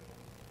us.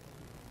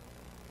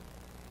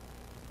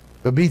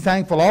 But be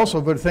thankful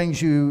also for the things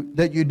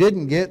that you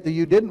didn't get, that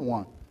you didn't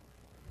want.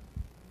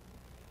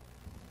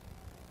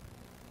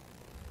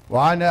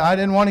 Well, I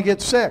didn't want to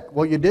get sick.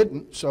 Well, you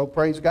didn't, so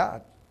praise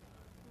God.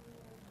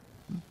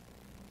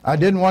 I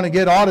didn't want to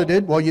get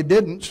audited. Well, you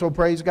didn't, so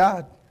praise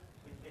God.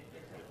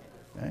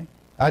 Okay?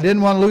 I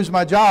didn't want to lose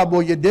my job.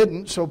 Well, you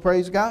didn't, so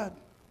praise God.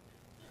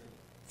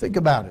 Think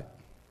about it.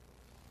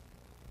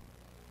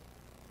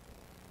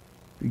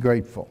 Be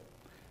grateful.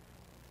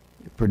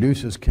 It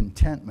produces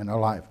contentment in our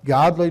life.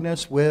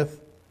 Godliness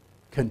with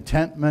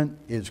contentment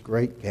is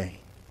great gain.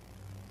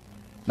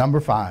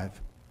 Number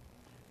 5.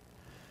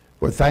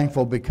 We're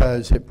thankful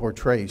because it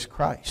portrays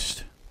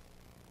Christ.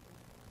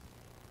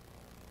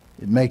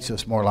 It makes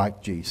us more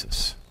like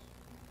Jesus.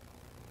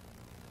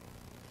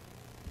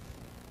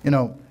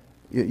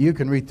 You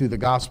can read through the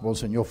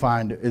Gospels and you'll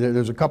find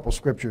there's a couple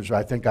scriptures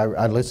I think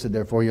I listed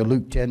there for you.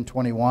 Luke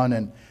 10:21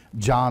 and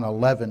John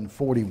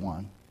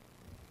 11:41.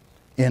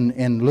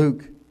 In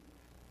Luke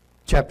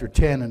chapter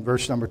 10 and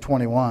verse number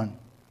 21,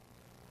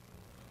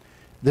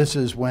 this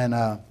is when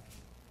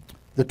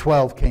the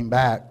 12 came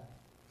back.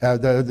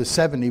 The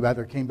 70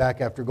 rather came back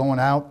after going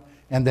out,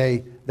 and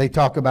they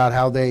talk about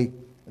how the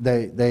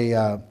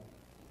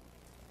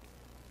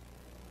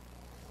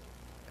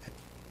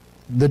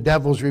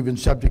devils are even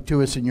subject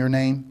to us in your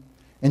name.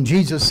 And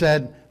Jesus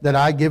said that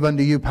I give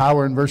unto you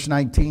power, in verse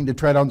 19, to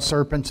tread on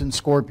serpents and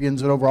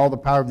scorpions and over all the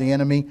power of the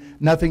enemy.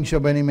 Nothing shall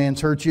by any means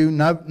hurt you.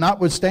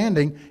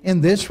 Notwithstanding, in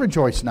this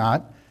rejoice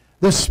not.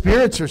 The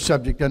spirits are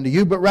subject unto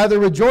you, but rather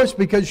rejoice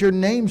because your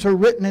names are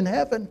written in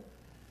heaven.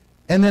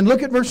 And then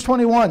look at verse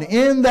 21.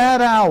 In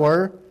that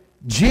hour,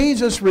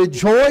 Jesus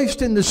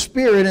rejoiced in the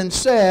Spirit and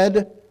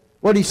said,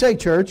 what did He say,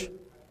 church?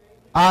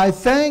 I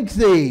thank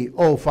Thee,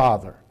 O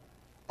Father,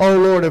 O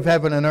Lord of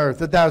heaven and earth,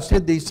 that Thou hast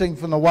hid these things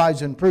from the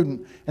wise and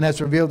prudent, and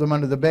hast revealed them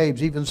unto the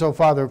babes. Even so,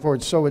 Father, for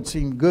so it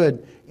seemed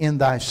good in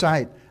Thy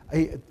sight.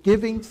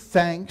 Giving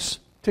thanks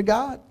to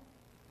God.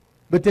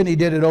 But then He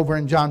did it over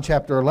in John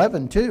chapter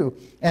 11 too.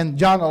 And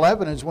John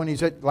 11 is when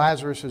He's at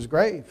Lazarus'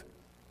 grave,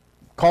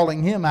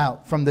 calling him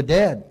out from the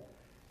dead.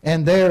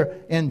 And there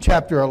in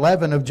chapter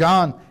 11 of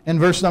John, in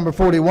verse number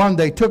 41,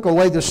 they took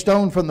away the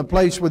stone from the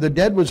place where the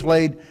dead was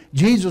laid.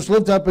 Jesus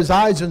lifted up His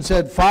eyes and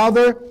said,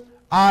 Father,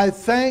 I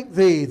thank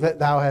Thee that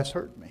Thou hast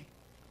heard me.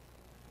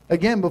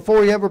 Again,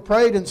 before He ever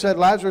prayed and said,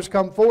 Lazarus,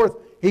 come forth,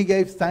 He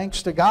gave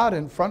thanks to God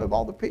in front of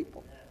all the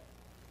people.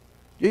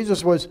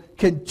 Jesus was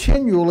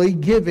continually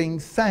giving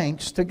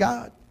thanks to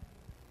God.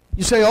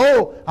 You say,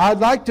 oh, I'd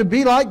like to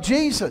be like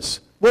Jesus.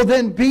 Well,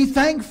 then be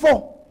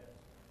thankful.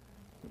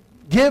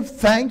 Give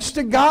thanks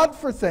to God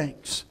for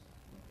things.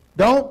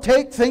 Don't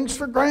take things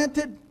for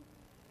granted.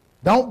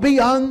 Don't be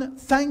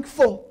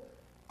unthankful.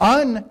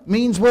 Un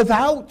means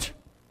without.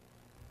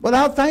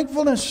 Without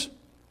thankfulness.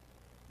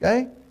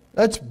 Okay?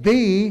 Let's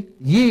be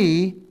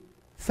ye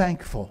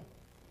thankful.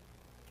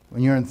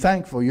 When you're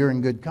thankful, you're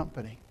in good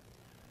company.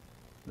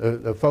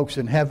 The folks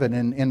in heaven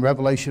in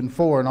Revelation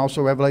 4 and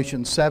also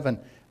Revelation 7,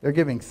 they're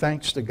giving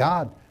thanks to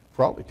God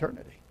for all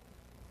eternity.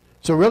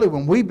 So really,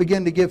 when we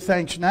begin to give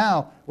thanks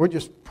now, we're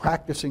just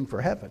practicing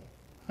for heaven.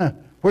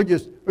 We're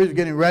just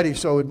getting ready,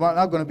 so it's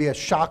not going to be a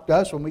shock to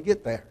us when we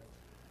get there.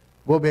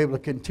 We'll be able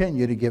to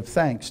continue to give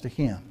thanks to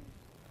Him.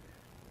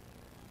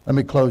 Let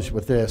me close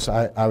with this.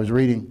 I was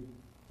reading.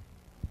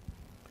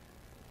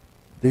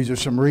 These are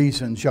some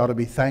reasons you ought to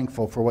be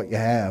thankful for what you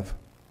have.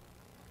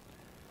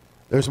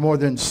 There's more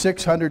than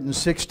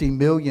 660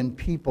 million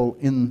people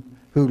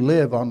who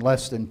live on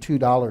less than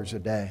 $2 a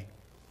day.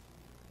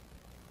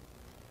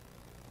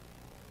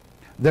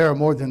 There are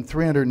more than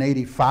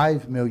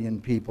 385 million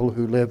people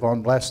who live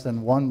on less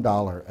than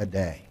 $1 a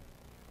day.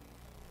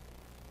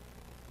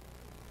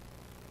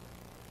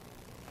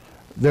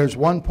 There's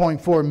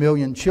 1.4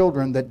 million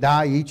children that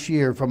die each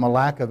year from a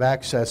lack of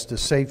access to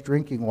safe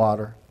drinking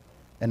water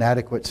and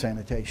adequate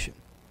sanitation.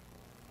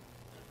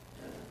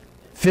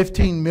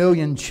 15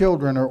 million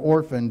children are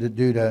orphaned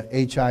due to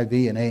HIV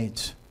and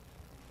AIDS.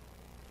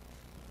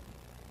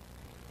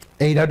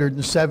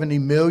 870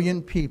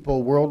 million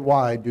people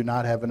worldwide do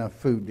not have enough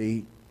food to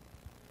eat.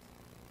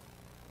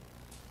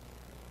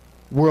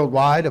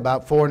 Worldwide,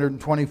 about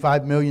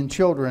 425 million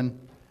children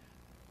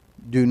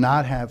do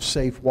not have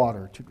safe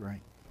water to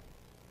drink.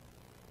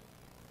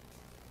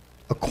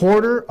 A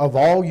quarter of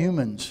all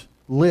humans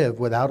live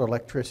without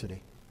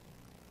electricity.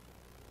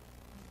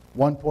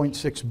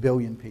 1.6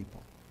 billion people.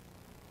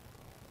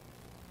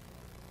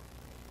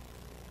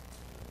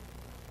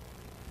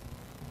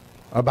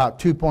 About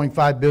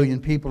 2.5 billion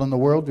people in the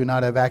world do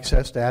not have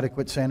access to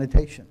adequate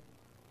sanitation.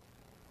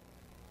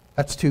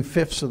 That's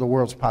 2/5 of the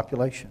world's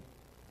population.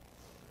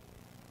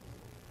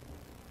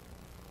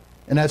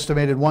 An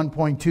estimated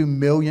 1.2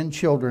 million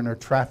children are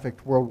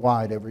trafficked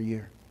worldwide every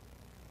year.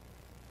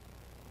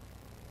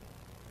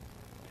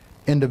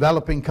 In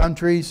developing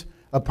countries,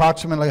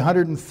 approximately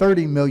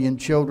 130 million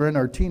children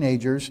or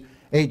teenagers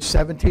aged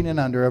 17 and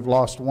under have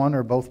lost one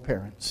or both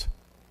parents.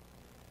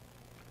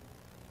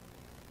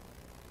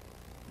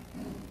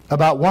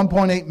 About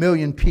 1.8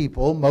 million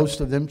people, most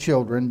of them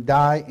children,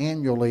 die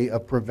annually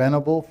of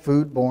preventable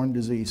foodborne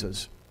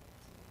diseases.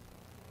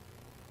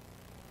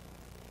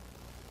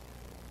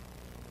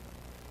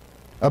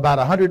 About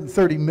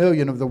 130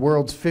 million of the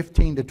world's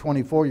 15 to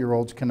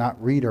 24-year-olds cannot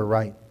read or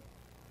write.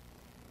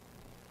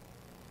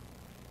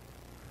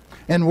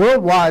 And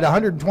worldwide,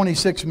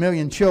 126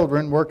 million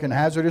children work in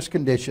hazardous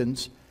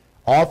conditions,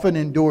 often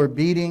endure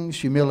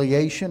beatings,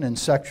 humiliation, and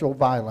sexual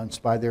violence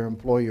by their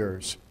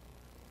employers.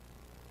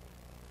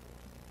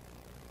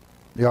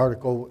 The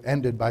article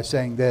ended by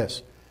saying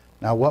this.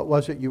 Now, what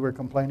was it you were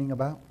complaining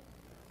about?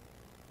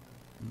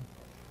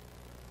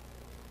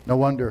 No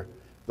wonder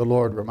the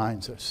Lord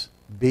reminds us,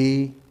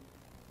 be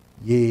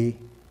ye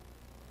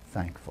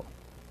thankful.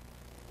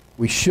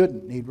 We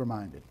shouldn't need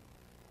reminded.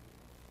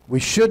 We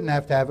shouldn't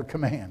have to have a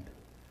command.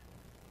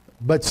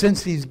 But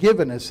since He's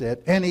given us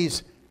it, and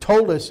He's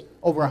told us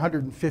over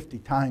 150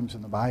 times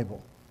in the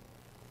Bible,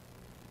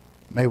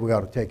 maybe we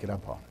ought to take it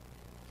up on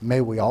it.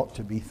 Maybe we ought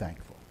to be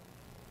thankful.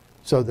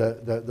 So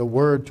the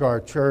word to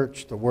our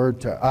church, the word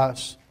to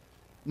us,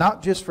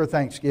 not just for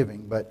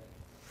Thanksgiving, but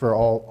for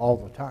all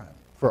the time,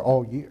 for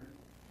all year.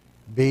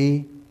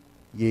 Be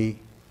ye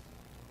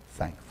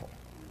thankful.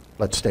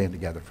 Let's stand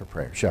together for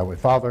prayer, shall we?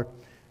 Father,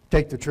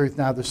 take the truth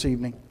now this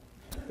evening.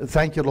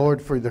 Thank you, Lord,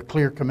 for the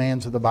clear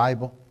commands of the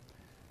Bible.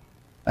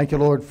 Thank you,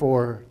 Lord,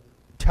 for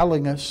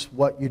telling us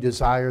what you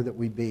desire that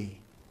we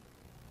be.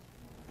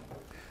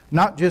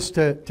 Not just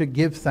to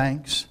give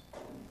thanks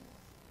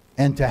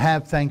and to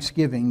have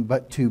thanksgiving,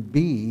 but to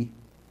be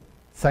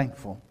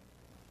thankful.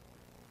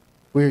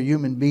 We are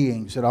human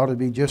beings. It ought to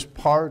be just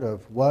part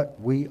of what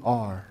we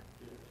are,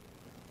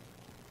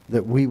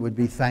 that we would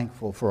be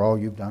thankful for all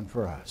you've done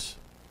for us.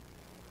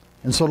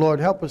 And so, Lord,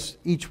 help us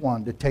each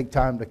one to take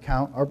time to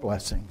count our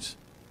blessings,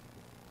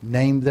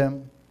 name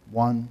them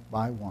one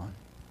by one,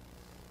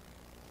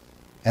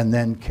 and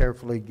then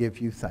carefully give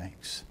you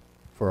thanks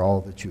for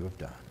all that you have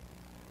done.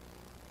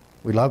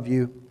 We love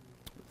you.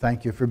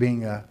 Thank you for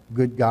being a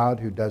good God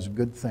who does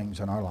good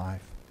things in our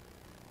life.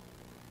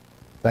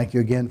 Thank you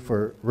again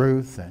for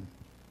Ruth. And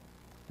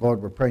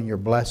Lord, we're praying your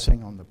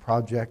blessing on the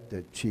project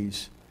that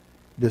she's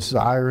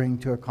desiring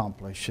to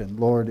accomplish. And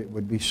Lord, it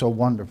would be so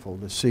wonderful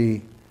to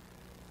see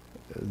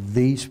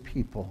these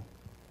people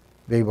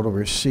be able to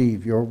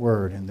receive your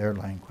word in their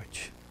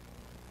language.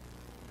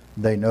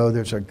 They know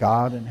there's a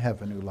God in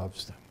heaven who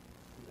loves them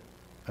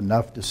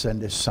enough to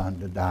send His Son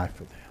to die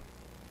for them,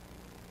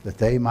 that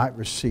they might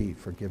receive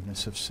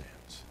forgiveness of sins.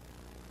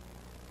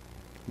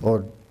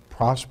 Lord,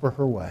 prosper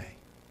her way.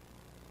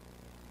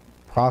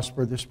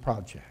 Prosper this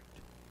project.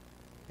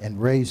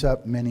 And raise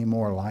up many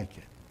more like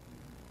it,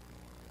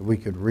 that we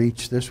could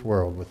reach this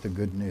world with the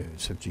good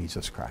news of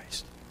Jesus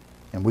Christ.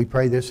 And we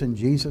pray this in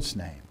Jesus'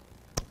 name.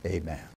 Amen.